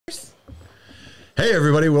Hey,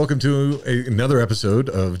 everybody. Welcome to another episode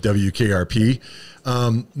of WKRP.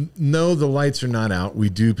 No, the lights are not out. We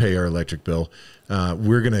do pay our electric bill.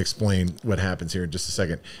 We're going to explain what happens here in just a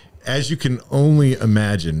second. As you can only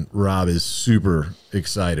imagine, Rob is super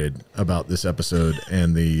excited about this episode,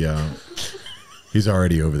 and he's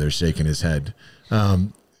already over there shaking his head.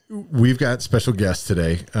 We've got special guests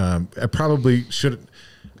today. I probably should.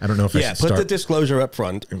 I don't know if I should start. Put the disclosure up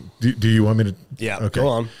front. Do you want me to? Yeah, okay. Go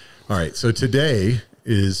on. All right, so today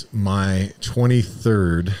is my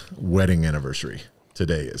 23rd wedding anniversary.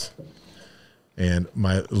 Today is. And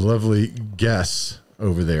my lovely guest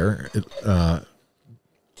over there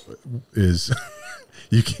is,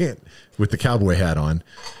 you can't, with the cowboy hat on.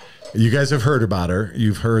 You guys have heard about her.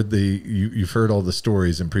 You've heard you've heard all the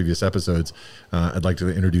stories in previous episodes. I'd like to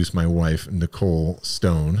introduce my wife, Nicole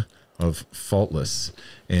Stone of Faultless,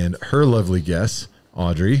 and her lovely guest,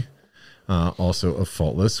 Audrey. Also of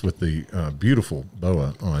Faultless, with the beautiful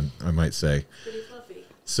boa on, I might say. Pretty fluffy.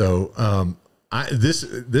 So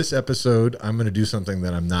this episode, I'm going to do something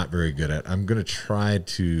that I'm not very good at. I'm going to try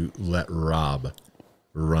to let Rob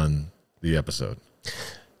run the episode.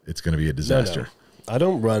 It's going to be a disaster. No. I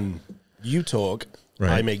don't run. You talk.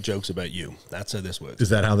 Right. I make jokes about you. That's how this works. Is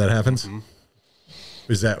that how that happens? Mm-hmm.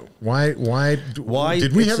 Is that why did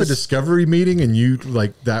we have a discovery meeting and you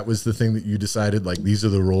that was the thing that you decided these are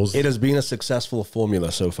the rules? It has been a successful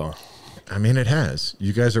formula so far. I mean, it has.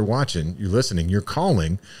 You guys are watching, you're listening, you're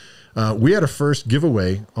calling. We had a first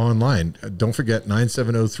giveaway online. Don't forget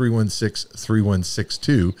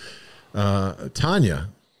 970-316-3162. Tanya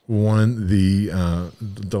won the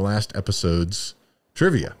last episode's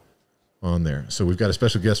trivia on there. So we've got a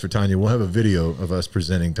special guest for Tanya. We'll have a video of us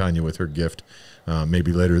presenting Tanya with her gift.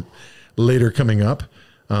 Maybe later coming up.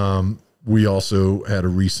 We also had a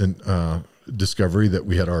recent discovery that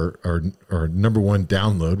we had our number one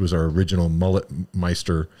download was our original Mullet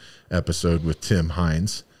Meister episode with Tim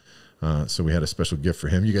Hines. So we had a special gift for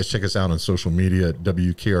him. You guys check us out on social media at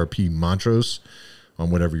WKRP Montrose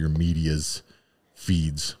on whatever your media's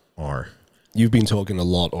feeds are. You've been talking a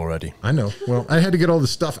lot already. I know. Well, I had to get all the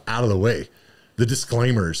stuff out of the way. The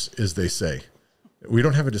disclaimers, as they say. We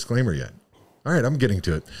don't have a disclaimer yet. All right, I'm getting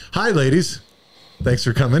to it. Hi, ladies. Thanks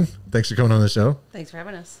for coming. Thanks for coming on the show. Thanks for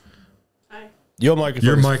having us. Hi. Your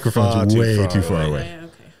microphone's way too far away. Yeah,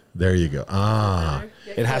 okay. There you go.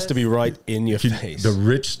 It has to be right in your face. The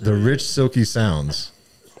rich, silky sounds.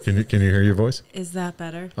 Can you hear your voice? Is that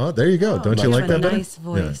better? Oh, there you go. Don't you like that better? Nice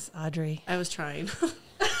voice, yeah. Audrey. I was trying.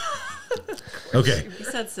 Okay. You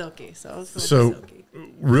said silky, so I was going silky.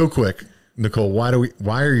 Real quick, Nicole, why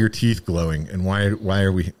are your teeth glowing, and why do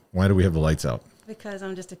we have the lights out? Because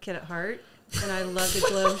I'm just a kid at heart, and I love to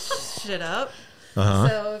glow shit up. Uh-huh.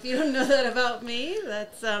 So if you don't know that about me,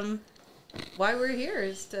 that's why we're here,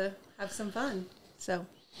 is to have some fun. So.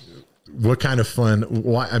 What kind of fun?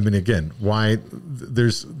 Why? I mean, again, why?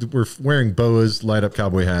 We're wearing boas, light up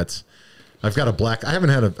cowboy hats. I've got a black. I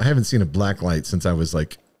haven't seen a black light since I was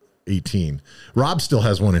 18. Rob still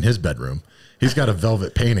has one in his bedroom. He's got a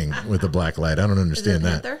velvet painting with a black light. I don't understand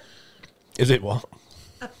that. Panther? Is it what?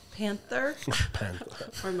 A panther?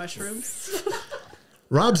 Or mushrooms?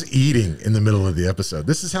 Rob's eating in the middle of the episode.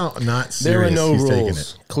 This is how not serious there are no he's rules, taking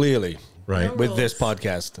it. Clearly. Right. No with rules. this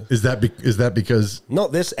podcast. Is that because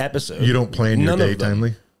Not this episode. you don't plan your None day of them.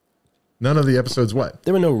 timely? None of the episodes what?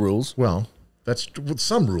 There are no rules. Well, that's with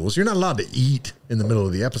some rules. You're not allowed to eat in the middle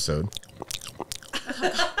of the episode.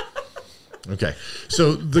 Okay.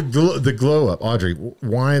 So the glow up, Audrey,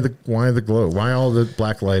 why the glow? Why all the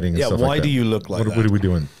black lighting and Yeah, stuff why like that? do you look like that? What are we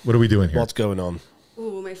doing? What are we doing here? What's going on?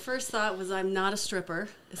 Ooh, my first thought was I'm not a stripper.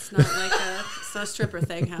 It's not it's not a stripper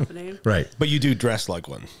thing happening. Right. But you do dress like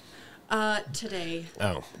one. Today.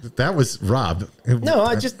 Oh. That was Rob. No,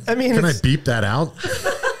 I mean... Can I beep that out?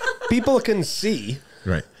 People can see.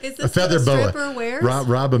 Right. Is A this feather what a boa. stripper wears?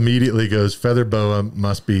 Rob immediately goes, feather boa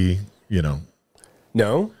must be,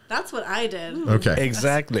 No? That's what I did. Okay.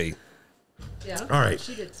 Exactly. Yeah. All right.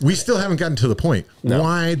 She did We still haven't gotten to the point. No.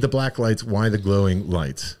 Why the black lights? Why the glowing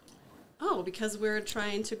lights? Oh, because we're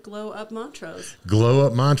trying to glow up Montrose. Glow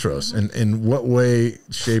up Montrose. And in what way,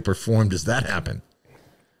 shape, or form does that happen?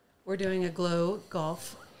 We're doing a glow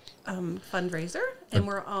golf fundraiser, and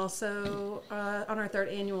we're also on our third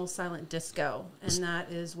annual silent disco, and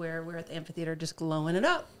that is where we're at the amphitheater just glowing it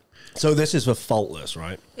up. So this is for Faultless,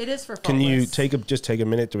 right? It is for Faultless. Can you just take a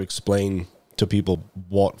minute to explain to people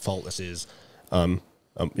what Faultless is? So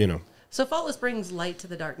Faultless brings light to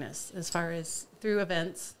the darkness as far as through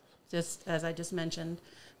events, just as I just mentioned,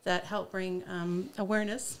 that help bring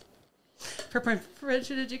awareness for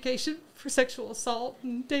prevention education for sexual assault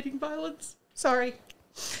and dating violence. Sorry,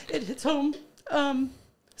 it hits home.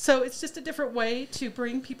 So it's just a different way to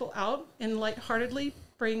bring people out and lightheartedly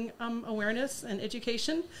bring awareness and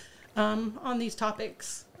education on these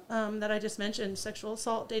topics that I just mentioned: sexual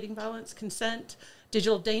assault, dating violence, consent,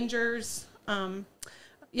 digital dangers.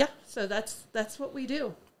 So that's what we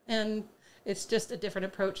do, and it's just a different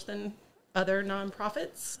approach than other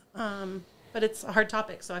nonprofits. But it's a hard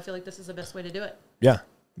topic, so I feel like this is the best way to do it. Yeah,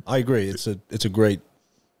 I agree. It's a great,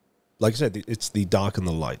 like I said, it's the dark and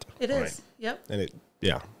the light. It is. Yep. And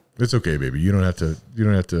it's okay, baby. You don't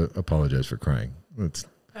have to apologize for crying. It's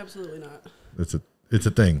absolutely not. It's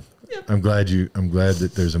a thing. Yep. I'm glad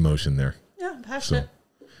that there's emotion there. Yeah, I'm passionate.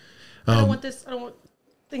 So, I don't want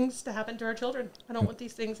things to happen to our children. I don't want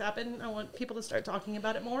these things to happen. I want people to start talking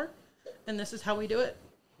about it more, and this is how we do it.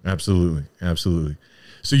 Absolutely. Absolutely.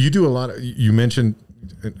 So you do a lot of, you mentioned,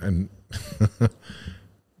 and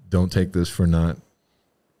don't take this for not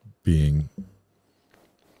being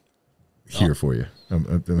here for you.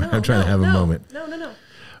 I'm trying to have a moment. No.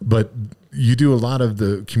 But you do a lot of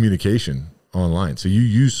the communication online. So you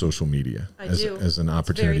use social media as an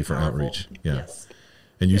opportunity for outreach. Yeah. Yes.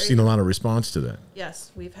 And you've seen a lot of response to that.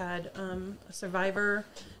 Yes. We've had a survivor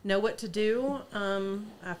know what to do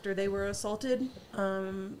after they were assaulted.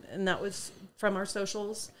 And that was from our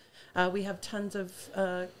socials. We have tons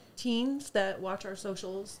of teens that watch our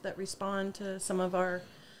socials that respond to some of our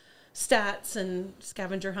stats and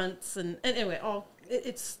scavenger hunts. And anyway,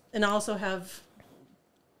 and I also have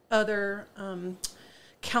other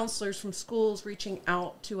counselors from schools reaching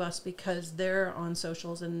out to us because they're on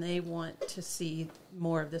socials and they want to see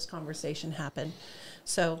more of this conversation happen.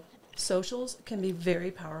 So socials can be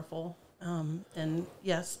very powerful. And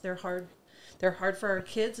yes, they're hard. They're hard for our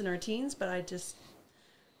kids and our teens, but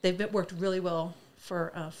they've worked really well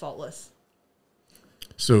for Faultless.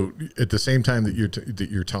 So at the same time that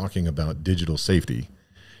you're talking about digital safety,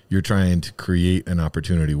 you're trying to create an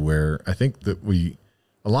opportunity where I think that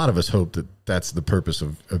a lot of us hope that that's the purpose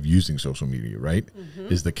of using social media, right?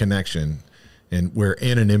 Mm-hmm. Is the connection, and where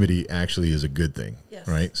anonymity actually is a good thing, yes.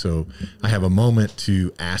 Right? So I have a moment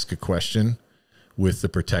to ask a question with the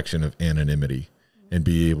protection of anonymity and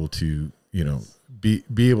be able to,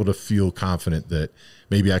 be able to feel confident that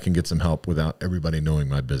maybe I can get some help without everybody knowing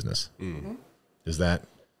my business. Mm-hmm. Is that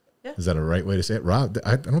a right way to say it? Rob,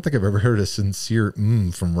 I don't think I've ever heard a sincere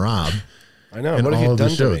from Rob. I know. What have you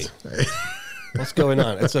done to me? What's going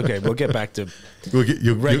on? It's okay. We'll get back to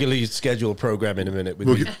regularly scheduled program in a minute.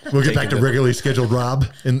 We'll get back to regularly scheduled Rob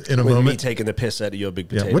in a moment. Me taking the piss out of your big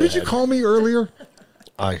potato. Yeah. What did you call me earlier?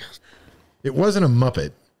 It wasn't a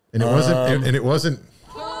Muppet, and it wasn't.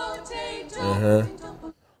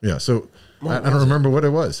 Yeah. So I don't remember what it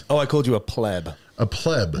was. Oh, I called you a pleb. A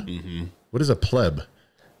pleb. Mm-hmm. What is a pleb? Have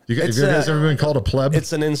you guys ever been called a pleb?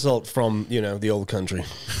 It's an insult from the old country.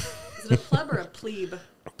 Is it a pleb or a plebe?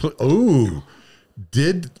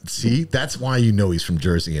 That's why he's from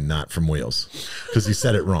Jersey and not from Wales, because he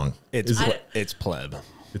said it wrong. It's pleb.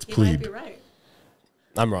 It's plebe. He might be right.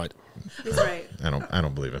 I'm right. He's right. I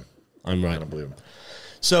don't believe him. I'm right. I don't believe him.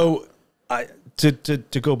 So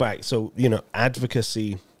to go back, so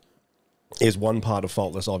advocacy is one part of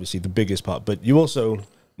Faultless, obviously the biggest part, but you also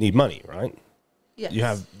need money, right? Yes. You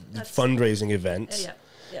have fundraising events,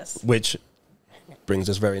 yes, which brings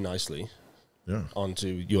us very nicely onto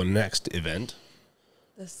your next event,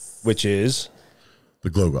 which is the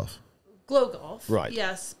Glow Golf. Glow Golf, right?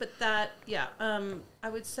 Yes, but I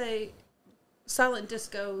would say silent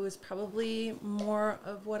disco is probably more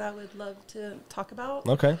of what I would love to talk about.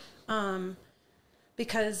 Okay.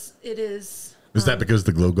 Because it is. Is that because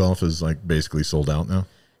the Glow Golf is basically sold out now?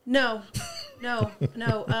 No.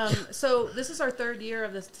 So this is our third year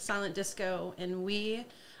of this silent disco, and we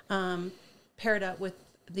paired up with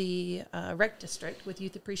the rec district with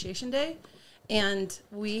Youth Appreciation Day, and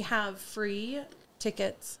we have free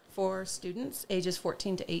tickets for students ages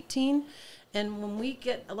 14 to 18. And when we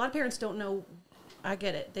get, a lot of parents don't know, I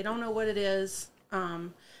get it, they don't know what it is.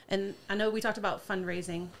 And I know we talked about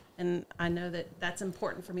fundraising, and I know that that's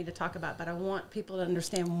important for me to talk about, but I want people to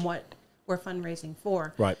understand what we're fundraising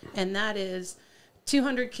for. Right. And that is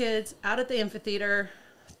 200 kids out at the amphitheater,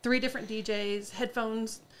 3 different DJs,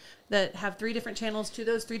 headphones that have 3 different channels. To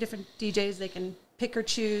those 3 different DJs, they can pick or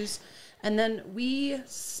choose. And then we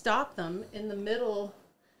stop them in the middle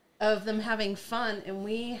of them having fun, and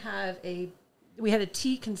we had a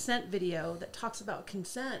tea consent video that talks about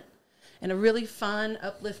consent in a really fun,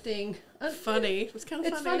 uplifting, funny. It was kind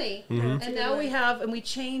of funny. It's funny. Mm-hmm. And now we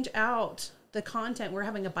change out the content. We're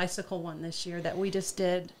having a bicycle one this year that we just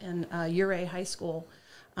did in Ouray High School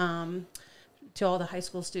to all the high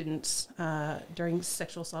school students during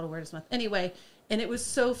Sexual Assault Awareness Month. Anyway, And it was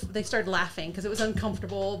so, they started laughing because it was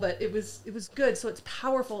uncomfortable, but it was good. So it's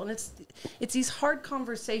powerful. And it's these hard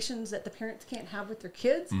conversations that the parents can't have with their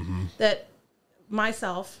kids that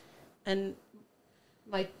myself and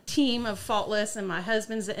my team of Faultless and my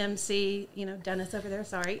husband's the MC, you know, Dennis over there,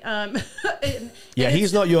 sorry.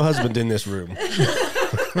 He's not your husband in this room.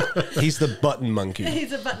 He's the button monkey.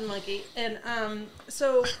 He's a button monkey. And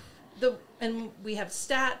and we have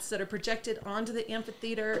stats that are projected onto the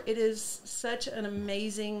amphitheater. It is such an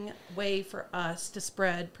amazing way for us to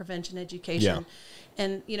spread prevention education. Yeah.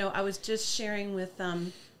 And, you know, I was just sharing with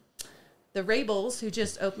the Rabels, who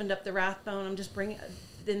just opened up the Rathbone. I'm just bringing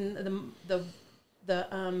in the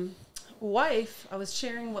wife. I was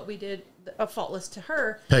sharing what we did, Faultless, to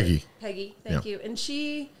her. Peggy, thank you. And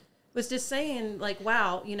she was just saying, like,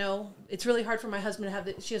 wow, you know, it's really hard for my husband to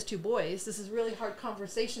have she has 2 boys. This is really hard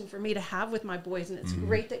conversation for me to have with my boys, and it's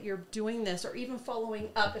great that you're doing this, or even following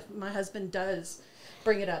up if my husband does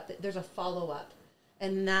bring it up, that there's a follow-up.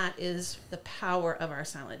 And that is the power of our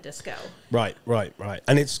silent disco. Right.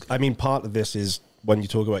 And it's, I mean, part of this is when you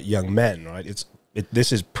talk about young men, right?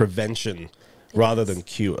 This is prevention rather than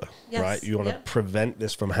cure, right? You want to prevent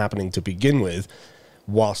this from happening to begin with,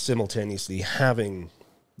 while simultaneously having,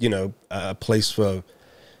 you know, a place for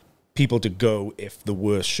people to go if the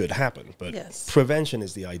worst should happen. But prevention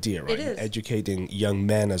is the idea, right? It is. Educating young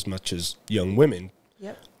men as much as young women,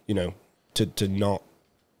 you know, to not.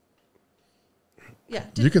 Yeah.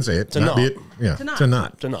 You can say it. To not.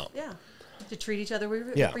 To not. Yeah. To treat each other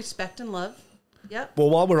with respect and love. Yep. Well,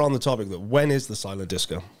 while we're on the topic, though, when is the silent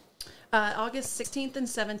disco? August 16th and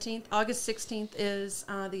 17th. August 16th is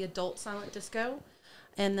the adult silent disco,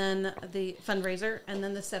 and then the fundraiser, and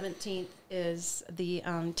then the 17th is the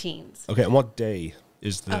teens. Okay, and what day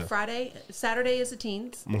is the... Saturday is the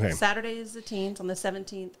teens. Okay. Saturday is the teens on the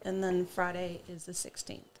 17th, and then Friday is the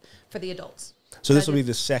 16th for the adults. So this will be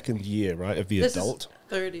the second year, right, of the adult?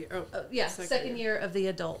 Third year. Second year of the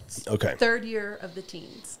adults. Okay. Third year of the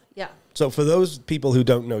teens. Yeah. So for those people who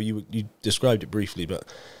don't know, you described it briefly, but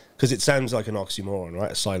because it sounds like an oxymoron,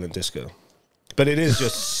 right? A silent disco. But it is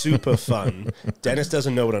just super fun. Dennis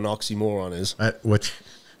doesn't know what an oxymoron is. I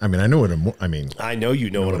know I know you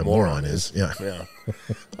know what a moron is. Yeah.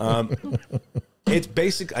 It's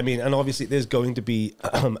basic. I mean, and obviously there's going to be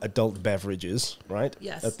adult beverages, right?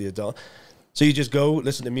 Yes. At the adult. So you just go,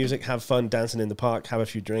 listen to music, have fun, dancing in the park, have a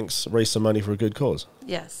few drinks, raise some money for a good cause.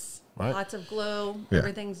 Yes. Right. Lots of glow. Yeah.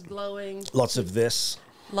 Everything's glowing. Lots of this.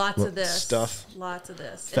 Lots of this stuff. Lots of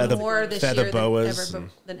this. Feather, and more this feather year boas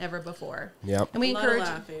than ever before. Yep. And we a lot encourage of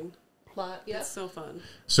laughing. It's so fun.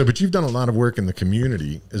 So, but you've done a lot of work in the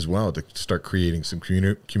community as well to start creating some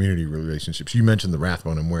community relationships. You mentioned the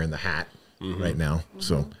Rathbone. I'm wearing the hat right now.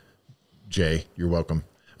 So, Jay, you're welcome.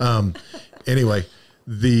 Anyway,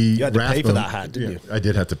 you had to pay for that hat, didn't you? I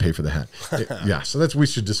did have to pay for the hat. So we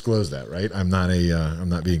should disclose that, right? I'm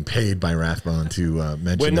not being paid by Rathbone to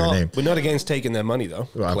mention their name. We're not against taking their money, though.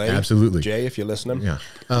 Well, absolutely, Jay, if you're listening. Yeah.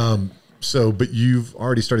 But you've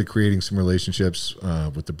already started creating some relationships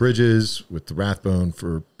with the Bridges, with the Rathbone,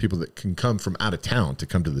 for people that can come from out of town to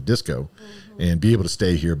come to the disco and be able to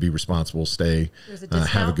stay here, be responsible, stay,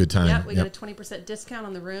 have a good time. Yeah, we got a 20% discount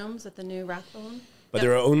on the rooms at the new Rathbone. But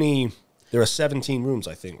there are 17 rooms,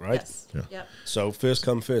 I think, right? Yes. Yeah. Yep. So first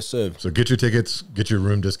come, first serve. So get your tickets, get your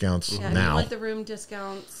room discounts now. If you want the room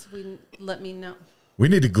discounts, let me know. We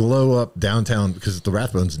need to glow up downtown because the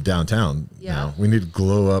Rathbone's downtown now. We need to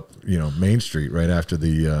glow up, Main Street right after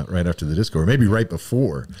the disco, or maybe right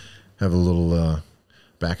before. Have a little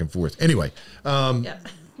back and forth. Anyway,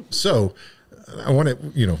 so I want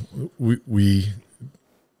to, we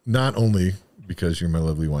not only because you're my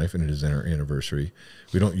lovely wife and it is our anniversary,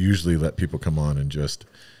 we don't usually let people come on and just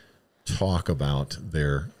talk about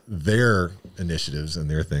their initiatives and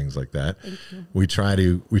their things like that. We try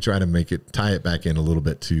to tie it back in a little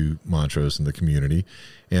bit to Montrose and the community.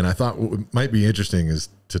 And I thought what might be interesting is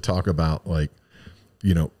to talk about,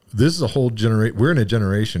 this is a whole generation. We're in a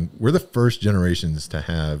generation, we're the first generations to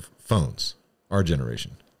have phones, our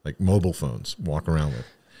generation, like mobile phones, walk around with.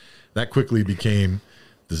 That quickly became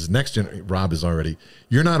this next generation. Rob is already.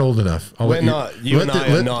 You're not old enough. We're not. You and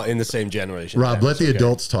I are not in the same generation. Rob, let the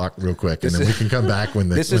adults talk real quick, and then we can come back when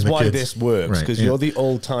the. This is why kids, this works, because you're the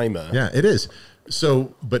old timer. Yeah, it is.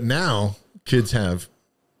 So, but now kids have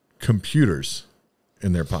computers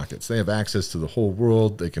in their pockets. They have access to the whole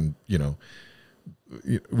world. They can,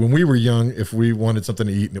 when we were young, if we wanted something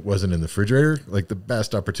to eat and it wasn't in the refrigerator, like the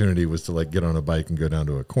best opportunity was to get on a bike and go down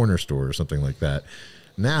to a corner store or something like that.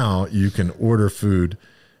 Now you can order food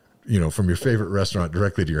from your favorite restaurant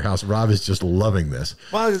directly to your house. Rob is just loving this.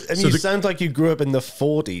 Well, I mean, you sound like you grew up in the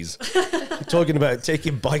 40s. You're talking about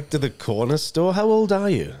taking bike to the corner store. How old are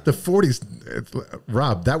you? The 40s,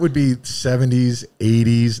 Rob, that would be 70s,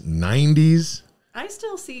 80s, 90s. I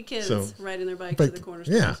still see kids riding their bikes to the corner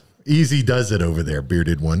store. Yeah, easy does it over there,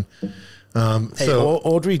 bearded one. Hey,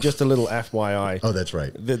 Audrey, just a little FYI. Oh, that's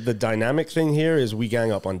right. The dynamic thing here is we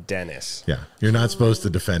gang up on Dennis. Yeah, you're not supposed to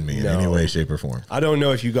defend me in any way, shape, or form. I don't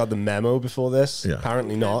know if you got the memo before this. Yeah.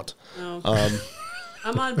 Apparently not. Oh.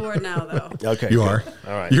 I'm on board now, though. Okay, you are.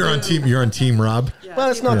 All right, you're on team Rob. Yeah, well,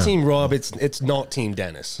 it's not Team Rob. It's not Team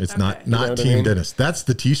Dennis. It's not Team Dennis. That's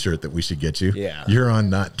the T-shirt that we should get you. Yeah, you're on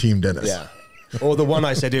not Team Dennis. Yeah. Or the one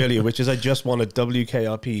I said earlier, which is I just want a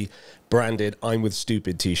WKRP branded "I'm with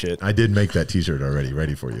Stupid" T-shirt. I did make that T-shirt already,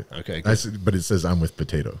 ready for you. Okay, but it says "I'm with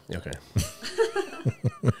Potato." Okay.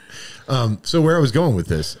 So where I was going with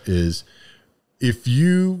this is, if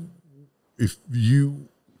you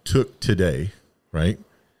took today, right,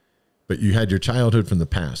 but you had your childhood from the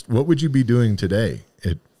past, what would you be doing today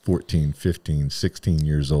at 14, 15, 16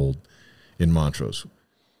 years old in Montrose?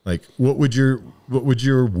 Like, what would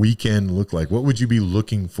your weekend look like? What would you be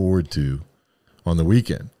looking forward to on the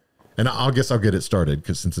weekend? And I'll get it started,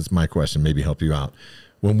 because since it's my question, maybe help you out.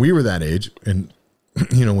 When we were that age, and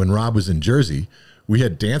when Rob was in Jersey, we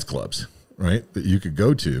had dance clubs, right, that you could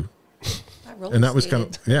go to, and that was kind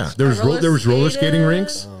of there was roller skating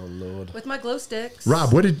rinks. Oh Lord! With my glow sticks.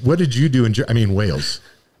 Rob, what did you do in Wales?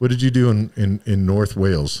 What did you do in North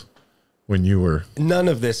Wales when you were? None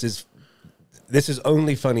of this is. This is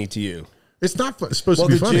only funny to you. It's not supposed to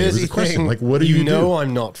be funny. It was a question. Thing, like, what do you do?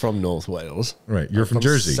 I'm not from North Wales. Right. You're from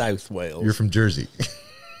Jersey. South Wales. You're from Jersey.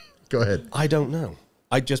 Go ahead. I don't know.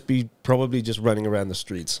 I'd just be probably just running around the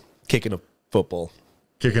streets, kicking a football.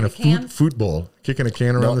 Kicking a football. Kicking a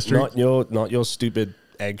can around the street. Not your stupid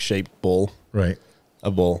egg-shaped ball. Right.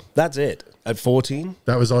 A ball. That's it. At 14.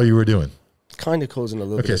 That was all you were doing. Kind of causing a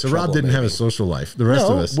little bit of trouble. Okay, so Rob didn't have a social life. The rest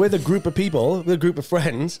of us. With a group of people, with a group of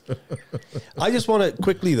friends. I just want to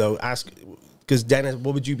quickly, though, ask, because Dennis,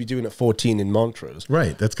 what would you be doing at 14 in Montrose?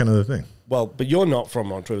 Right, that's kind of the thing. Well, but you're not from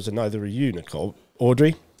Montrose, and neither are you, Nicole.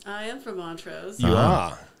 Audrey? I am from Montrose. You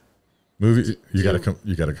are. You got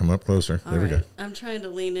to come up closer. There we go. I'm trying to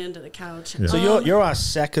lean into the couch. Yeah. So you're our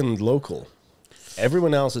second local.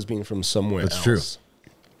 Everyone else has been from somewhere else. That's true.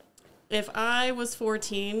 If I was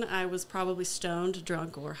 14, I was probably stoned,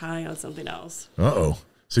 drunk, or high on something else. Uh-oh.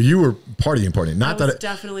 So you were partying. Not I was that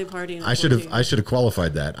definitely partying. I should have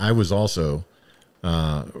qualified that. I was also,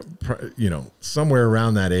 somewhere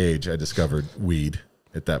around that age, I discovered weed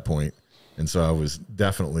at that point, and so I was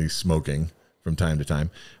definitely smoking from time to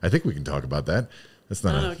time. I think we can talk about that. That's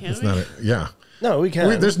not. Yeah. No, we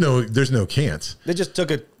can't. There's no can'ts. They just took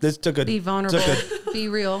a be vulnerable, be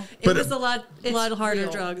real. It was a lot harder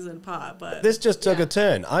drugs than pot, but this just took a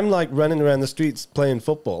turn. I'm like running around the streets playing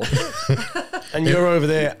football, and you're over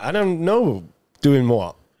there. I don't know, doing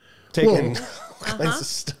what, taking all kinds of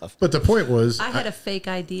stuff. But the point was, I had a fake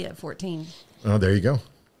ID at 14. Oh, there you go.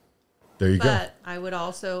 But I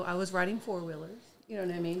was riding four-wheelers. You know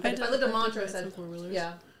what I mean? But if I lived in Montrose, I had four-wheelers.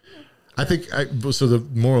 Yeah. I think so. The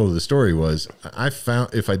moral of the story was, I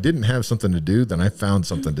found if I didn't have something to do, then I found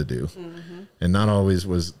something to do, and not always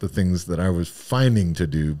was the things that I was finding to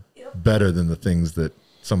do better than the things that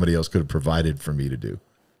somebody else could have provided for me to do.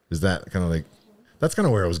 Is that kind of like? That's kind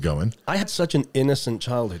of where I was going. I had such an innocent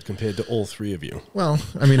childhood compared to all three of you. Well,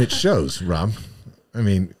 I mean, it shows, Rob. I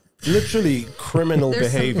mean, literally criminal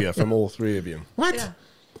behavior from all three of you. What? Yeah.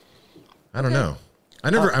 I don't know. I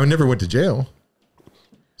never went to jail.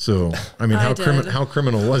 So, I mean, how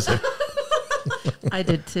criminal was it? I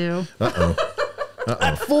did too.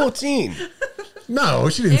 At 14. No,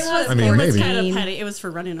 she didn't. It was kind of petty. It was for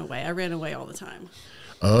running away. I ran away all the time.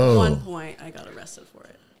 Oh. At one point, I got arrested for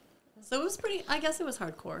it. So it was I guess it was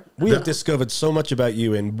hardcore. We have discovered so much about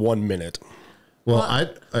you in 1 minute. Well,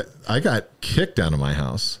 I got kicked out of my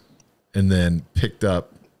house and then picked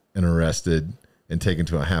up and arrested and taken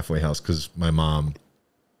to a halfway house because my mom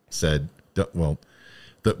said, well,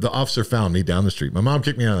 the officer found me down the street. My mom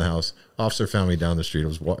kicked me out of the house. Officer found me down the street. I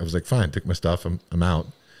was like, fine, took my stuff. I'm out.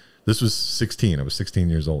 This was 16. I was 16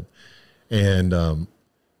 years old. And the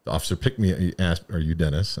officer picked me. He asked, are you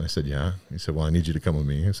Dennis? And I said, yeah. He said, well, I need you to come with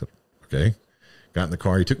me. I said, okay. Got in the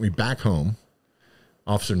car. He took me back home.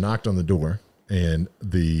 Officer knocked on the door. And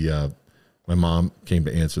my mom came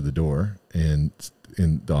to answer the door. And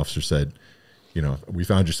the officer said, we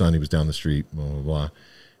found your son. He was down the street, blah, blah, blah.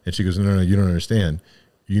 And she goes, no, you don't understand.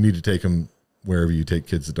 You need to take him wherever you take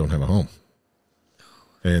kids that don't have a home.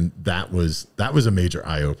 And that was a major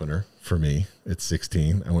eye opener for me at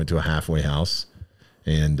 16. I went to a halfway house,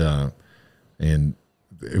 and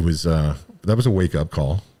it was that was a wake up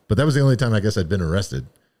call. But that was the only time I guess I'd been arrested.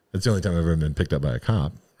 That's the only time I've ever been picked up by a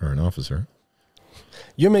cop or an officer.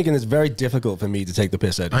 You're making this very difficult for me to take the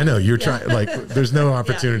piss out of you. I know you're trying. Like, there's no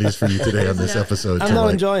opportunities for you today on this episode. I'm not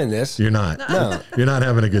enjoying this. You're not. No, you're not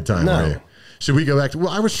having a good time. No. Are you? Should we go back to? Well,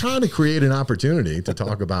 I was trying to create an opportunity to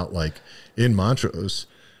talk about, like, in Montrose,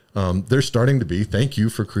 there's starting to be. Thank you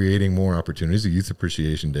for creating more opportunities. The Youth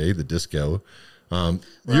Appreciation Day, the disco.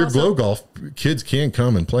 Your glow golf kids can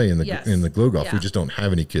come and play in the glow golf. Yeah. We just don't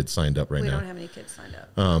have any kids signed up right now. We don't have any kids signed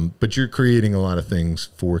up. But you're creating a lot of things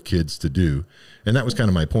for kids to do, and that was kind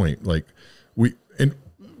of my point. Like,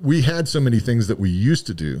 we had so many things that we used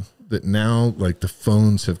to do that now, like, the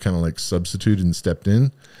phones have kind of like substituted and stepped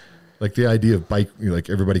in. Like the idea of bike, like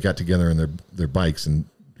everybody got together on their bikes and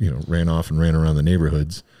ran off and ran around the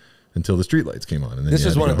neighborhoods until the streetlights came on. And then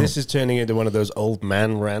this is turning into one of those old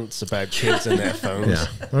man rants about kids and their phones. Yeah.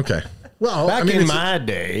 Okay. Well, back in my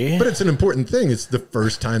day, but it's an important thing. It's the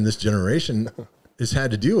first time this generation has had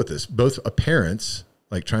to deal with this. Both parents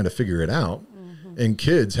like trying to figure it out, and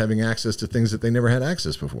kids having access to things that they never had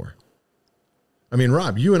access before. I mean,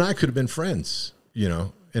 Rob, you and I could have been friends,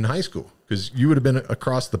 in high school, because you would have been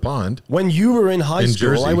across the pond. When you were in high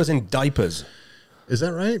school, Jersey. I was in diapers. Is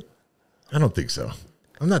that right? I don't think so.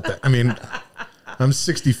 I'm not that. I mean, I'm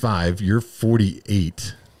 65. You're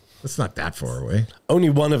 48. That's not that far away. Only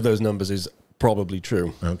one of those numbers is probably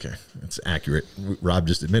true. Okay, that's accurate. Rob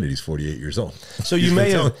just admitted he's 48 years old. So you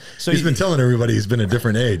may have. He's been telling everybody he's been a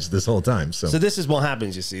different age this whole time. So this is what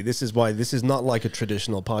happens. You see, this is why this is not like a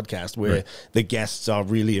traditional podcast where the guests are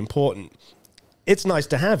really important. It's nice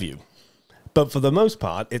to have you, but for the most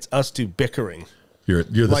part, it's us two bickering. You're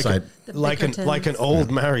the like side, like an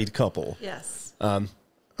old married couple. Yes.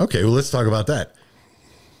 Okay, well, let's talk about that.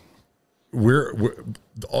 We're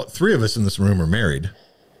all three of us in this room are married.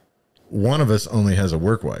 One of us only has a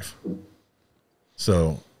work wife.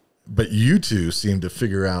 So, but you two seem to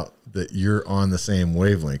figure out that you're on the same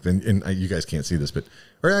wavelength, and you guys can't see this,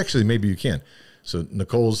 or actually maybe you can. So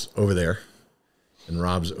Nicole's over there, and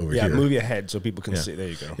Rob's over here. Yeah, move your head so people can see. There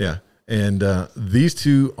you go. Yeah, and these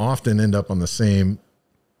two often end up on the same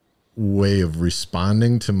way of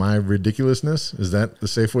responding to my ridiculousness. Is that the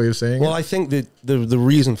safe way of saying it? Well, I think that the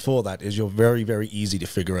reason for that is you're very, very easy to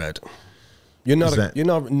figure out. You're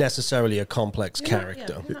not necessarily a complex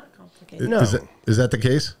character. You're not complicated. No. Is that the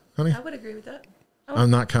case, honey? I would agree with that. I'm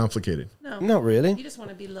not complicated. No. Not really. You just want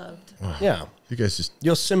to be loved. Wow. Yeah. You guys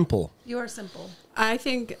You're simple. You are simple. I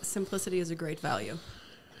think simplicity is a great value.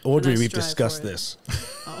 Audrey, we've discussed this.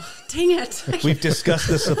 Oh, dang it. We've discussed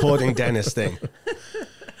the supporting Dennis thing.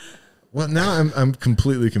 Well, now I'm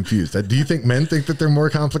completely confused. Do you think men think that they're more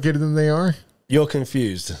complicated than they are? You're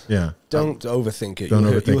confused. Yeah. Don't overthink it. Don't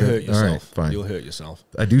overthink you'll it. hurt yourself. All right, fine. You'll hurt yourself.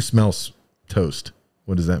 I do smell toast.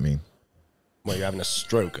 What does that mean? Well, you're having a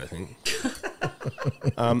stroke, I think.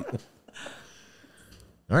 All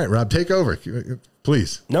right, Rob, take over,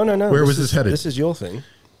 please. No. Where was this headed? This is your thing.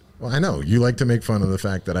 Well, I know you like to make fun of the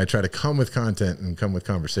fact that I try to come with content and come with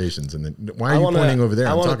conversations. And then why are you pointing over there?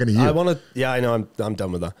 I'm talking to you. Yeah, I know. I'm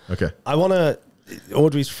done with that. Okay.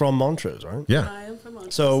 Audrey's from Montrose, right? Yeah. I am from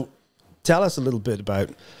Montrose. So tell us a little bit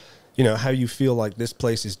about, how you feel like this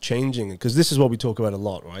place is changing. Because this is what we talk about a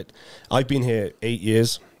lot, right? I've been here 8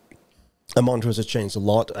 years, and Montrose has changed a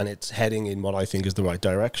lot, and it's heading in what I think is the right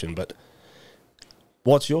direction. But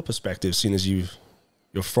what's your perspective, seeing as you're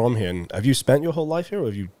from here? And have you spent your whole life here, or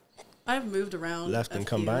have you... I've moved around. Left and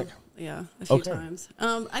come back? Yeah, a few times.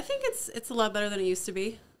 I think it's a lot better than it used to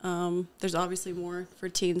be. There's obviously more for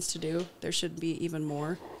teens to do. There should be even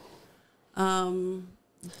more.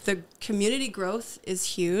 The community growth is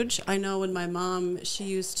huge. I know when my mom, she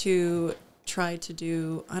used to try to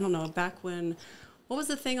do, I don't know, back when, what was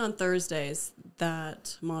the thing on Thursdays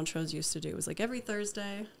that Montrose used to do? It was like every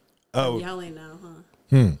Thursday. Oh. I'm yelling now, huh?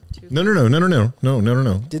 No.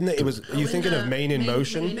 Didn't it? It was. Are you thinking of Main in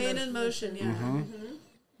Motion? Main in Motion, yeah. Mm-hmm.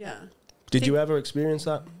 Yeah. Did you ever experience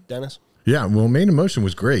that, Dennis? Yeah. Well, Main in Motion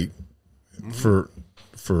was great for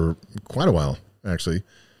quite a while, actually.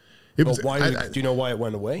 It was. Do you know why it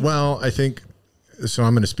went away? Well, I think so.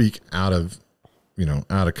 I'm going to speak out of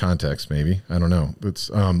context. Maybe I don't know.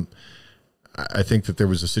 It's. I think that there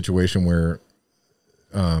was a situation where,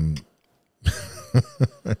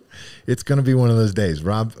 it's going to be one of those days.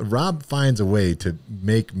 Rob finds a way to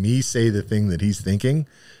make me say the thing that he's thinking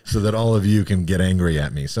so that all of you can get angry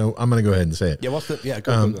at me. So I'm going to go ahead and say it. Yeah,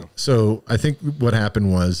 go. So I think what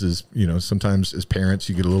happened is, sometimes as parents,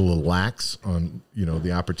 you get a little lax on,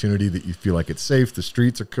 the opportunity that you feel like it's safe. The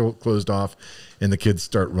streets are closed off and the kids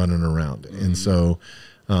start running around. Mm-hmm. And so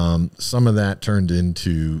some of that turned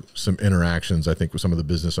into some interactions, I think, with some of the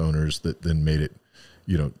business owners that then made it,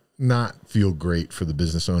 not feel great for the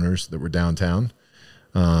business owners that were downtown.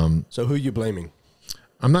 So who are you blaming?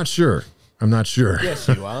 I'm not sure. Yes,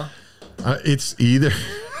 you are. It's either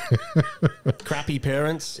crappy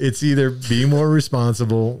parents. It's either be more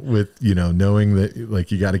responsible with, knowing that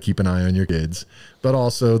like you got to keep an eye on your kids, but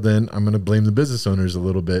also then I'm going to blame the business owners a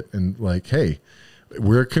little bit and like, hey,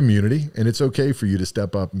 we're a community and it's okay for you to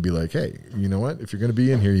step up and be like, hey, you know what? If you're going to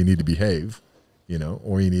be in here, you need to behave,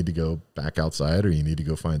 or you need to go back outside or you need to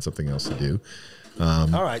go find something else to do.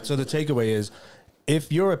 All right. So the takeaway is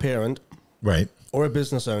if you're a parent, right, or a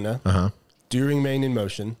business owner, during Maine in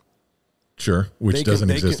Motion, sure, which doesn't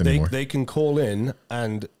exist anymore. They can call in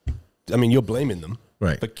and, you're blaming them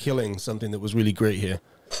right for killing something that was really great here.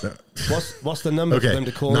 What's the number for them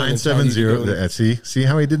to call 970. See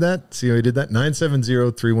how he did that?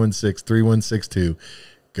 970-316-3162.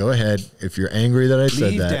 Go ahead. If you're angry that I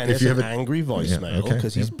said that. Dennis if you have an angry voicemail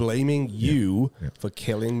because he's blaming you for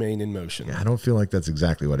killing Maine in Motion. Yeah, I don't feel like that's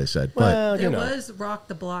exactly what I said. Well, there was Rock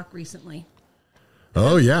the Block recently.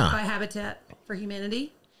 Oh, yeah. By Habitat for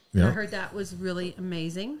Humanity. Yeah. I heard that was really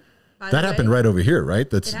amazing. That happened right over here, right?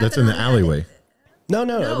 That's in the alleyway. No,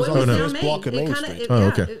 it was on the first block of Main Street.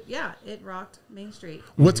 Okay. It rocked Main Street.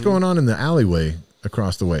 What's going on in the alleyway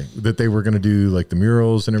across the way? That they were going to do like the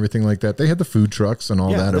murals and everything like that. They had the food trucks and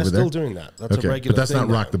all that over there. They're still doing that. That's a regular but that's thing not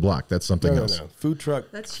Rock the Block. That's something else. No. Food truck.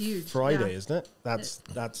 That's huge. Friday, isn't it?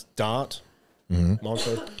 That's Dart.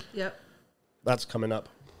 Montrose. Yep. That's coming up.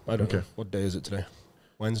 I don't know. What day is it today?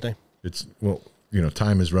 Wednesday? It's,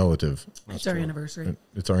 time is relative. It's our anniversary.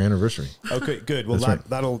 It's our anniversary. Okay, good. Well,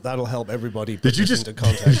 that'll help everybody. Did you just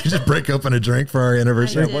break open a drink for our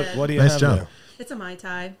anniversary? What do you nice have job. there? It's a Mai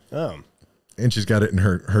Tai. Oh. And she's got it in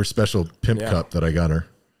her special pimp cup that I got her.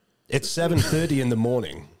 It's 7:30 in the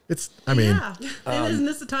morning. And isn't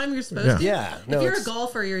this the time you're supposed to? Yeah. If you're a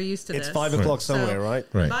golfer, you're used to this. It's 5 o'clock somewhere, right?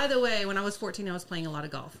 By the way, when I was 14, I was playing a lot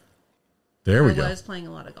of golf. There we go. I was playing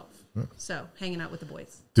a lot of golf. So hanging out with the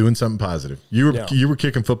boys, doing something positive. You were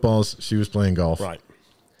kicking footballs. She was playing golf. Right.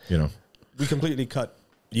 We completely cut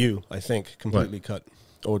you. I think cut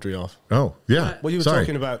Audrey off. Oh yeah. Well, you were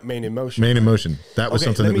talking about Maine in Motion. Maine in Motion. That was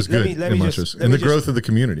something that was good in Montrose and the growth of the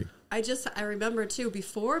community. I remember too.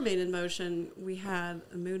 Before Maine in Motion, we had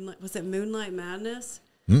a Moonlight Madness,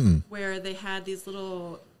 where they had these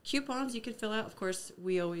little coupons you could fill out. Of course,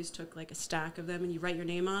 we always took like a stack of them, and you write your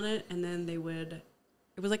name on it, and then it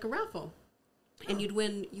was like a raffle, and you'd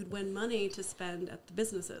win money to spend at the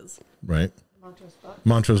businesses. Right.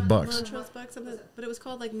 Montrose Bucks. Something, but it was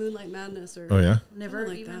called like Moonlight Madness or. Oh yeah. Never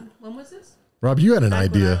like even. That. When was this? Rob, you had an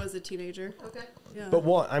idea. When I was a teenager. Okay. Yeah. But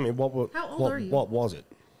what? How old are you? What was it?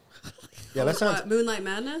 Yeah, Moonlight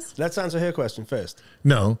Madness. Let's answer her question first.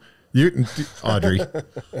 No, Audrey,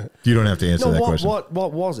 you don't have to answer that question. What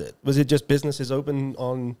was it? Was it just businesses open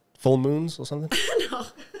on full moons or something? No.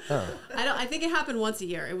 Oh. I think it happened once a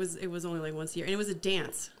year. It was only like once a year, and it was a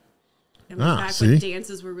dance. And back when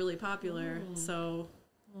dances were really popular, so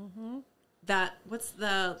what's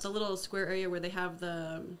the little square area where they have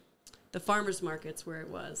the farmers markets where it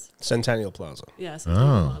was Centennial Plaza. Yeah,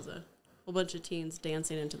 Centennial Plaza. A whole bunch of teens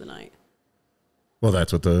dancing into the night. Well,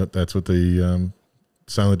 that's what the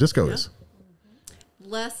silent disco is.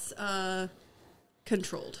 Less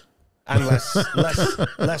controlled. And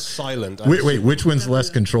less silent. Wait, which one's less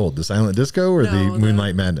controlled? The silent disco or the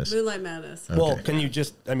Moonlight Madness? Moonlight Madness. Okay. Well, can you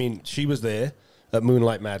she was there at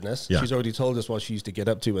Moonlight Madness. Yeah. She's already told us what she used to get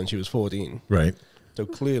up to when she was 14. Right. So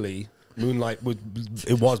clearly, Moonlight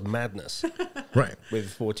was madness. Right.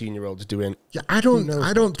 With 14-year-olds doing. Yeah, I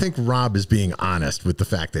don't think Rob is being honest with the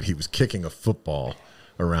fact that he was kicking a football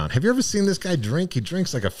around. Have you ever seen this guy drink? He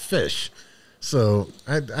drinks like a fish. So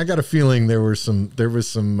I got a feeling there was some.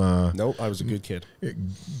 Nope, I was a good kid.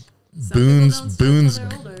 Boons,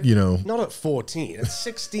 Not at 14. At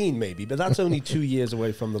 16 maybe, but that's only 2 years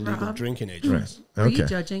away from the legal drinking age. Right. Are you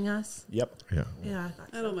judging us? Yep. Yeah. Yeah.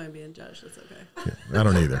 I don't mind being judged. That's okay. Yeah, I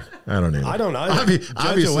don't either. I don't know.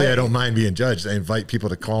 Obviously, I don't mind being judged. I invite people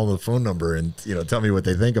to call the phone number and tell me what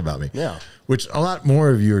they think about me. Yeah. Which a lot more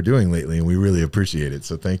of you are doing lately, and we really appreciate it.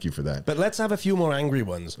 So thank you for that. But let's have a few more angry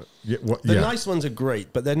ones. The nice ones are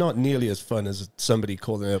great, but they're not nearly as fun as somebody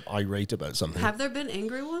calling up irate about something. Have there been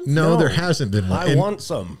angry ones? No, there hasn't been one. I want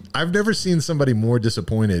some. I've never seen somebody more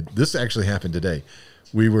disappointed. This actually happened today.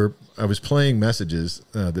 I was playing messages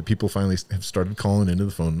that people finally have started calling into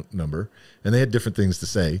the phone number, and they had different things to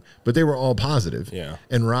say, but they were all positive. Yeah.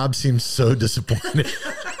 And Rob seemed so disappointed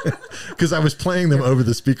because I was playing them over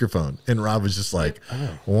the speakerphone, and Rob was just like,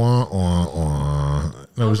 wah, wah, wah.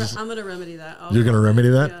 I'm going to remedy that. You're going to remedy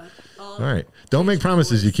that? Yeah. All right. Don't make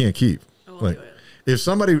promises you can't keep. Like, if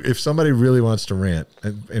somebody really wants to rant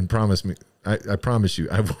and promise me, I promise you,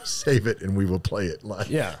 I will save it and we will play it live.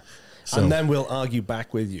 Yeah. So, and then we'll argue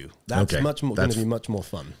back with you. That's okay. going to be much more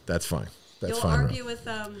fun. That's fine. That's You'll fine. You'll argue with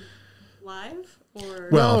live? Or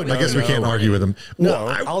well, I guess we can't argue with them. Well,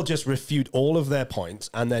 I'll just refute all of their points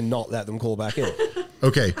and then not let them call back in.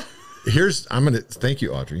 Okay. Thank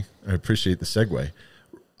you, Audrey. I appreciate the segue.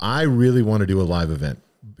 I really want to do a live event,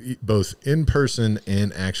 both in person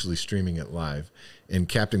and actually streaming it live. And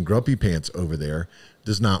Captain Grumpy Pants over there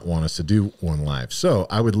does not want us to do one live. So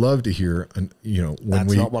I would love to hear,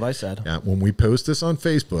 That's not what I said. When we post this on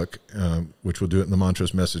Facebook, which we'll do it in the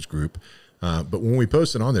Montrose message group, but when we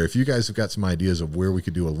post it on there, if you guys have got some ideas of where we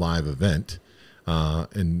could do a live event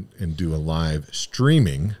and do a live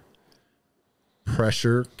streaming,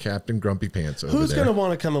 pressure Captain Grumpy Pants over there. Who's going to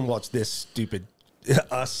want to come and watch this stupid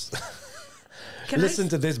us listen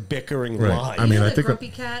to this bickering live? I mean, I think grumpy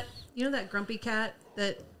cat. You know that grumpy cat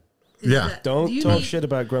that. Don't talk shit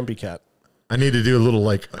about Grumpy Cat. I need to do a little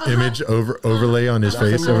image overlay on his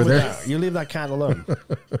face over there. That. You leave that cat alone.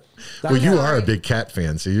 Well, you are a big cat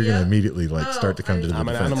fan, so you're going to immediately start to come to the defense.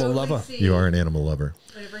 I'm an animal lover. You are an animal lover.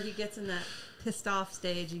 Whenever he gets in that pissed off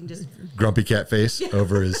stage, you can just grumpy cat face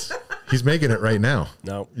over his. He's making it right now.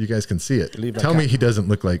 No, you guys can see it. Tell me he doesn't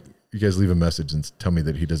look like. You guys leave a message and tell me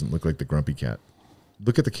that he doesn't look like the grumpy cat.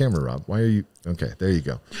 Look at the camera, Rob. Why are you? Okay, there you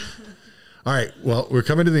go. All right. Well, we're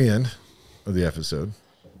coming to the end of the episode.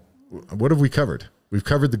 What have we covered? We've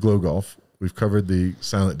covered the glow golf. We've covered the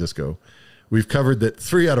silent disco. We've covered that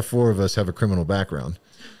 3 out of 4 of us have a criminal background.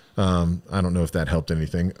 I don't know if that helped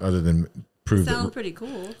anything other than prove that. Sound pretty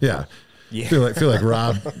cool. Yeah. Feel like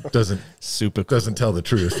Rob doesn't tell the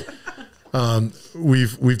truth.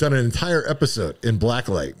 We've done an entire episode in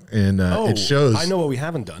blacklight, and it shows. I know what we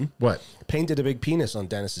haven't done. What? Painted a big penis on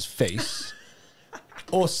Dennis's face.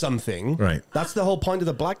 Or something. Right. That's the whole point of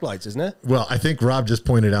the black lights, isn't it? Well, I think Rob just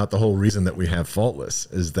pointed out the whole reason that we have Faultless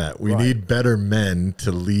is that we need better men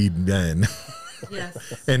to lead men.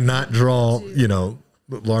 Yes. And not draw,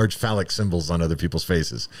 large phallic symbols on other people's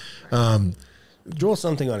faces. Draw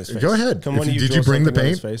something on his face. Go ahead. Did you bring the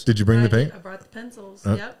paint? Did you bring the paint? I brought the pencils.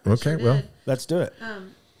 Yep. Okay, well. Let's do it.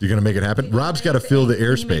 You're going to make it happen? Rob's got to fill the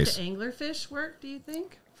airspace. Can you make the anglerfish work, do you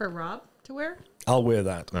think, for Rob to wear? I'll wear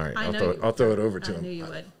that. All right. I'll throw it over to him. I knew you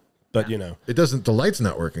would. But, It doesn't, the light's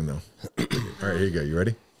not working, though. All right, here you go. You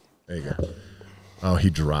ready? There you go. Oh, he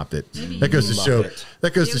dropped it. That goes to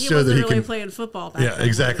show that he can playing football back then.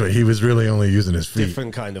 Exactly. He was really only using his feet.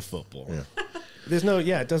 Different kind of football. Yeah. There's no,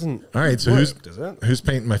 it doesn't. All right, so who's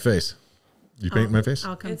painting my face? You painting my face?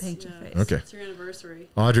 I'll come paint your face. Okay. It's your anniversary.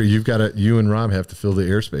 Audrey, you and Rob have to fill the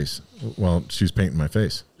airspace while she's painting my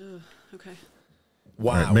face. Okay.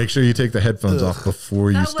 Wow. All right, make sure you take the headphones off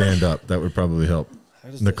before you stand up. That would probably help.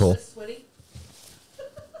 Nicole. Sweaty?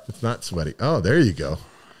 It's not sweaty. Oh, there you go.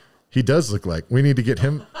 He does look like. We need to get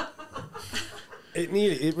him. It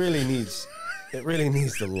really needs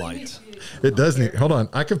the light. It does need. Hold on,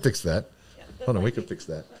 I can fix that. Yeah, hold on, we can fix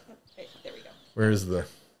that. Okay, there we go. Where is the?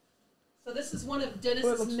 So this is one of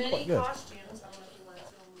Dennis's many costumes. I don't know if you want to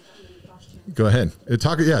film many costumes. Go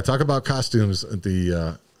ahead. Talk about costumes.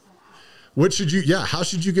 What should you? Yeah, how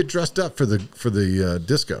should you get dressed up for the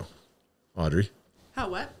disco, Audrey? How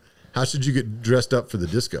what? How should you get dressed up for the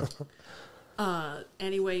disco?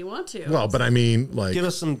 Any way you want to. Well, but I mean, give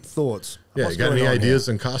us some thoughts. Yeah, you got any ideas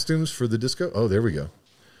and costumes for the disco? Oh, there we go.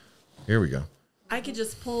 Here we go. I could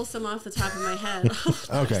just pull some off the top of my head.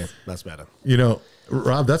 Okay, that's better.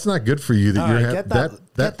 Rob, that's not good for you. Get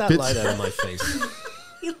that light out of my face.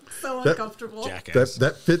 You look so uncomfortable.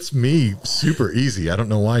 That fits me super easy. I don't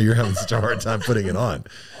know why you're having such a hard time putting it on.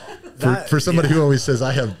 For somebody who always says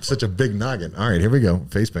I have such a big noggin. All right, here we go.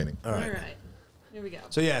 Face painting. All right. Here we go.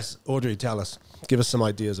 So yes, Audrey, tell us. Give us some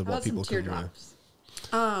ideas of what people can do. Teardrops.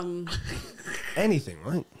 Anything,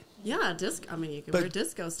 right? Yeah, I mean, you could wear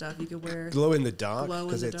disco stuff. You could wear glow in the dark. Glow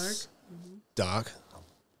in the dark. Mm-hmm. Dark.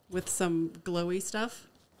 With some glowy stuff.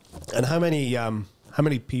 And how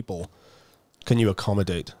many people can you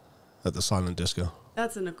accommodate at the silent disco?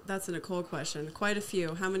 That's a Nicole question. Quite a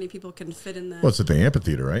few. How many people can fit in that? Well, it's at the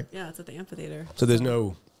amphitheater, right? Yeah, it's at the amphitheater. So there's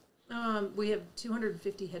no... We have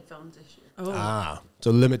 250 headphones this year. Oh.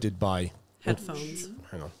 So limited by... Headphones.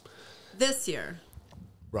 Hang on. This year.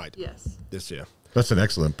 Right. Yes. This year. That's an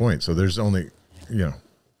excellent point. So there's only,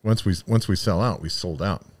 once we sell out, we sold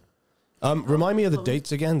out. Remind me of the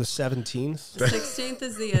dates again. The 17th. The 16th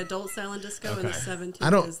is the adult silent disco, and the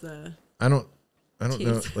 17th is the. I don't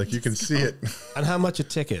know. Like you can see it. And how much are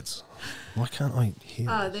tickets? Why can't I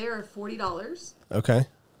hear? They are $40. Okay.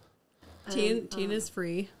 Teen is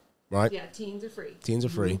free. Right. Yeah, teens are free. Teens are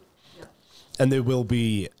free. Yeah. And there will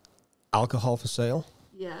be alcohol for sale.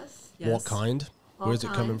 Yes. What kind? Where's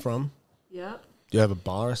it coming from? Yep. Do you have a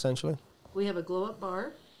bar essentially? We have a glow-up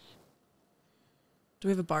bar. Do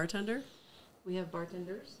we have a bartender? We have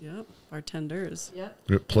bartenders. Yep, bartenders.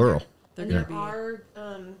 Yep. Plural. There are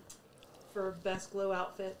for best glow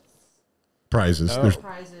outfits. Prizes. Oh. There's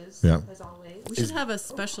Prizes. Yeah. As always. We should have a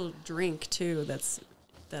special drink too. That's.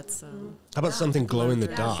 How about something glow in the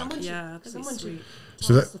dark? Someone should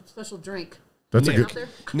So tell us a special drink. That's Nick. a Out good. there?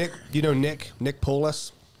 Nick, you know Nick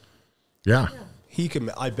Paulus? Yeah. He can.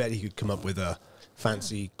 I bet he could come up with a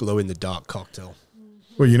fancy glow in the dark cocktail.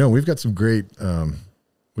 Well, we've got some great.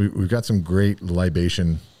 We've got some great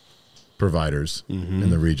libation providers in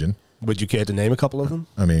the region. Would you care to name a couple of them?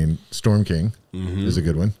 I mean, Storm King is a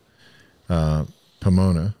good one.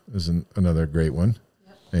 Pomona is another great one,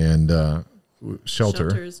 and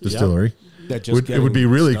Shelters Distillery. Yep. It would be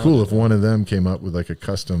really cool if one of them came up with like a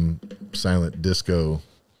custom silent disco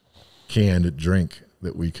canned drink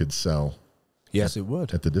that we could sell. Yes, it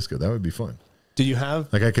would. At the disco. That would be fun. Do you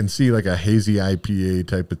have like I can see like a hazy IPA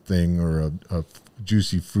type of thing or a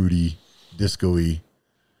juicy fruity disco-y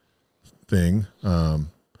thing. I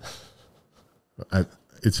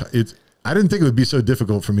didn't think it would be so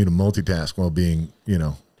difficult for me to multitask while being,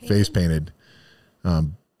 face painted.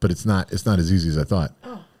 But it's not as easy as I thought.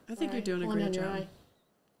 Oh, I think you're doing a great job.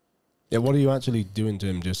 Yeah, what are you actually doing to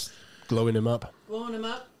him? Just glowing him up? Blowing him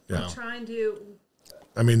up. Yeah. I'm trying to.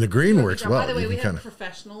 I mean, the green works well. By the way, we have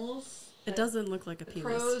professionals. It doesn't look like a the penis.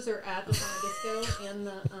 Pros are at the disco and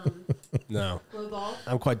the no. glow ball.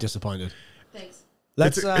 I'm quite disappointed. Thanks.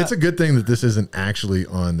 It's a good thing that this isn't actually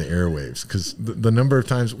on the airwaves because the number of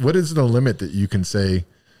times. What is the limit that you can say?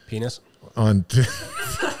 Penis on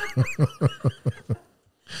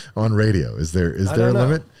on radio? Is there a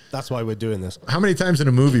limit? That's why we're doing this. How many times in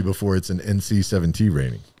a movie before it's an NC-17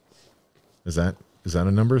 rating? Is that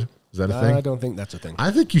a number? Is that a thing? I don't think that's a thing.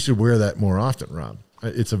 I think you should wear that more often, Rob.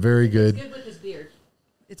 It's a very good. It's good with his beard.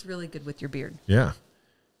 It's really good with your beard. Yeah.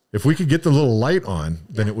 If we could get the little light on,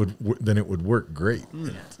 then it would work great.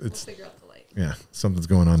 Yeah, we'll figure out the light. Yeah, something's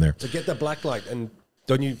going on there. So get the black light, and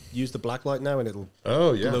don't you use the black light now, and it'll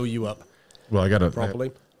blow you up. Well, I got to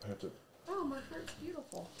properly. Oh, my heart's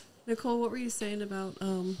beautiful. Nicole, what were you saying about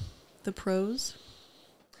the pros?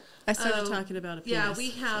 I started talking about a penis. Yeah,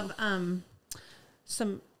 we have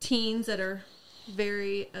some teens that are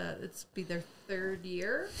very. It's be their third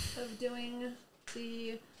year of doing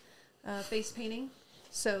the face painting,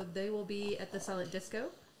 so they will be at the silent disco,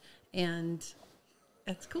 and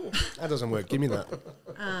that's cool. That doesn't work. Give me that.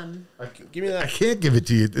 Give me that. I can't give it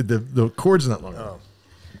to you. The cord's not long enough.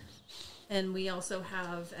 And we also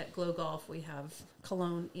have at Glow Golf, we have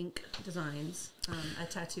Cologne Ink Designs, a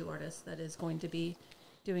tattoo artist that is going to be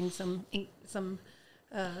doing some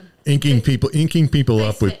inking people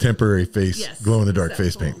up with temporary glow in the dark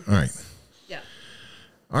face paint. All right. Yeah.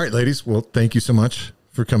 All right, ladies. Well, thank you so much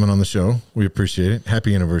for coming on the show. We appreciate it.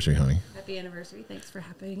 Happy anniversary, honey. Happy anniversary. Thanks for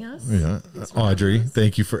having us. Yeah. Audrey,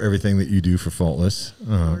 thank you for everything that you do for Faultless.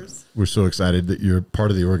 We're so excited that you're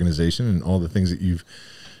part of the organization and all the things that you've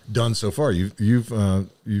done so far. You've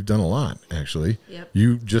done a lot, actually. Yep.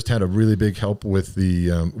 You just had a really big help with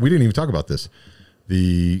the we didn't even talk about this.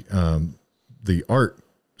 The art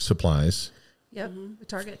supplies. Yep.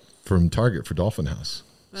 Target. From Target for Dolphin House.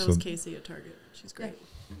 That was Casey at Target. She's great.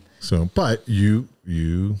 So, but you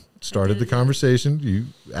started the conversation. You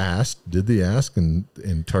did the ask, and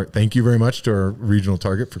thank you very much to our regional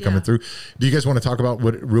Target for coming through. Do you guys want to talk about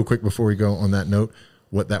real quick before we go on that note,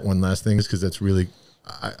 what that one last thing is? Because that's really,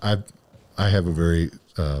 I have a very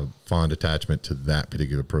fond attachment to that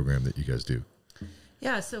particular program that you guys do.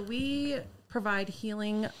 Yeah. So we provide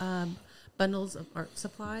healing bundles of art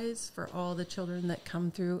supplies for all the children that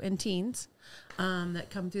come through and teens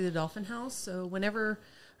that come through the Dolphin House. So whenever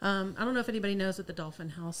I don't know if anybody knows what the Dolphin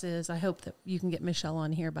House is. I hope that you can get Michelle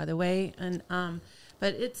on here, by the way. And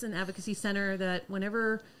but it's an advocacy center that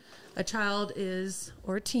whenever a child is,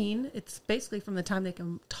 or a teen, it's basically from the time they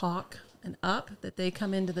can talk and up, that they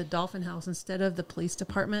come into the Dolphin House instead of the police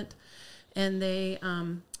department, and they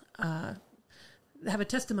have a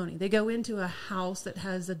testimony. They go into a house that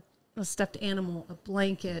has a stuffed animal, a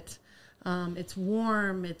blanket. It's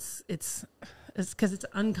warm. It's because it's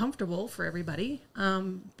uncomfortable for everybody.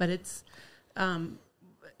 But it's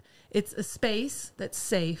a space that's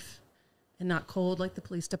safe and not cold like the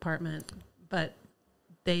police department. But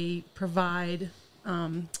they provide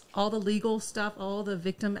all the legal stuff, all the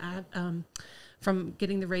victim from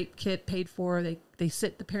getting the rape kit paid for. They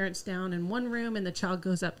sit the parents down in one room, and the child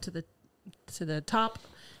goes up to the top,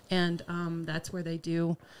 and that's where they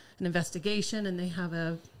do an investigation, and they have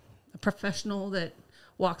a professional that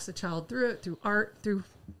walks the child through it, through art, through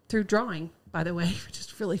drawing, by the way, which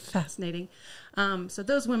is really fascinating. So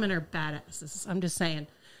those women are badasses. I'm just saying,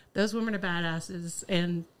 those women are badasses,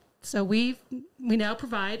 and so we now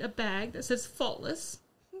provide a bag that says "Faultless"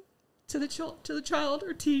 to the child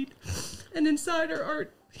or teen, and inside are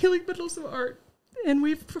art, healing bundles of art, and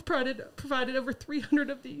we've provided over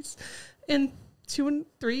 300 of these in 2 and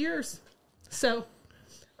 3 years. So,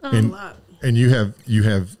 and you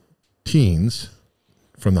have teens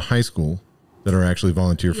from the high school that are actually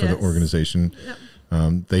volunteer for the organization.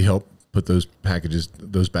 Yep. They help put those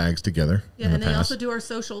bags together. Yeah, and they also do our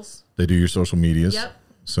socials. They do your social medias. Yep.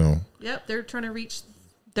 So. Yep, they're trying to reach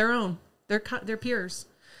their peers.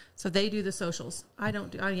 So they do the socials. I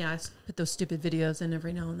don't do. I put those stupid videos in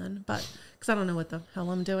every now and then, but because I don't know what the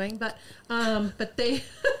hell I'm doing. But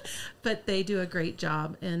they do a great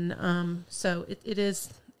job, and so it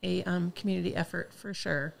is a community effort for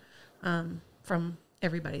sure, from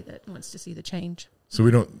everybody that wants to see the change. So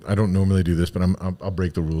I don't normally do this, but I'll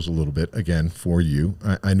break the rules a little bit again for you.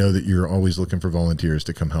 I know that you're always looking for volunteers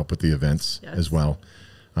to come help with the events as well.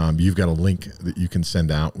 You've got a link that you can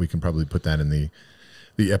send out. We can probably put that in the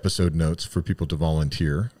episode notes for people to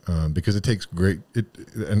volunteer, because it takes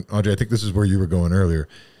and Audrey, I think this is where you were going earlier.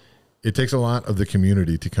 It takes a lot of the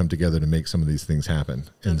community to come together to make some of these things happen.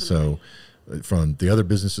 Definitely. And so from the other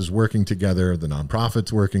businesses working together, the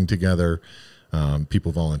nonprofits working together,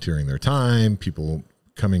 people volunteering their time, people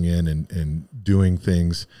coming in and doing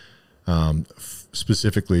things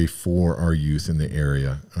specifically for our youth in the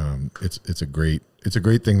area. It's a great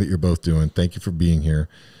thing that you're both doing. Thank you for being here.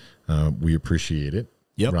 We appreciate it.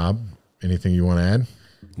 Yep. Rob, anything you want to add?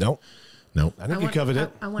 No. I think you covered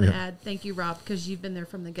it. I want to add, thank you, Rob, because you've been there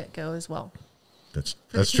from the get-go as well. That's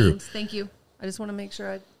true. Thank you. I just want to make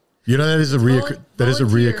sure that is a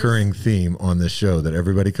reoccurring theme on this show, that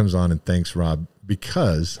everybody comes on and thanks Rob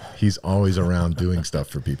because he's always around doing stuff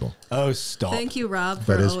for people. Oh, stop. Thank you, Rob,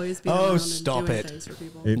 for always being around and doing things for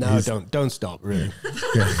people. No, don't stop, really.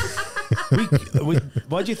 Yeah.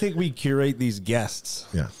 Why do you think we curate these guests?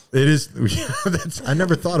 Yeah, it is. I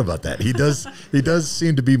never thought about that. He does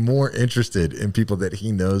seem to be more interested in people that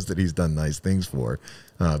he knows that he's done nice things for,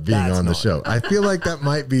 being on the show. I feel like that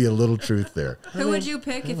might be a little truth there. Who would you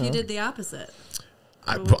pick if you did the opposite?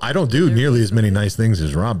 I don't do nearly as many nice things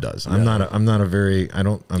as Rob does. Yeah. I'm not a very.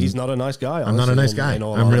 He's not a nice guy. I'm not a nice guy.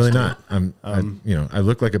 I'm really not. I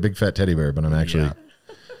look like a big fat teddy bear, but I'm actually. Yeah.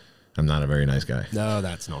 I'm not a very nice guy. No,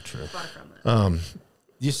 that's not true. Far from it.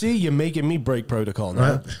 You see, you're making me break protocol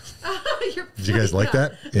now. Did you guys like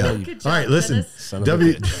that? Yeah. All right, listen.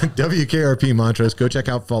 WKRP Montrose, go check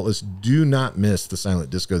out Faultless. Do not miss the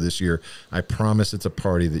Silent Disco this year. I promise it's a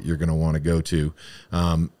party that you're going to want to go to.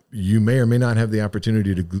 You may or may not have the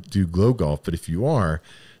opportunity to do glow golf, but if you are,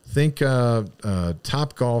 think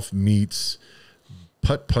Top Golf meets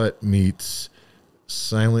Putt-Putt meets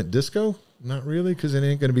Silent Disco. Not really, because it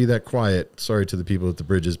ain't going to be that quiet. Sorry to the people at the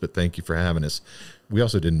Bridges, but thank you for having us. We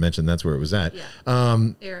also didn't mention that's where it was at. Yeah.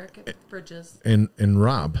 Eric at Bridges. And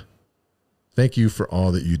Rob, thank you for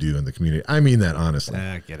all that you do in the community. I mean that honestly.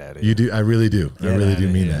 Get out of here. You do. I really do. I really do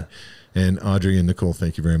mean that. And Audrey and Nicole,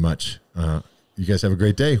 thank you very much. You guys have a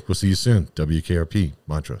great day. We'll see you soon. WKRP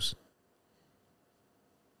Montrose.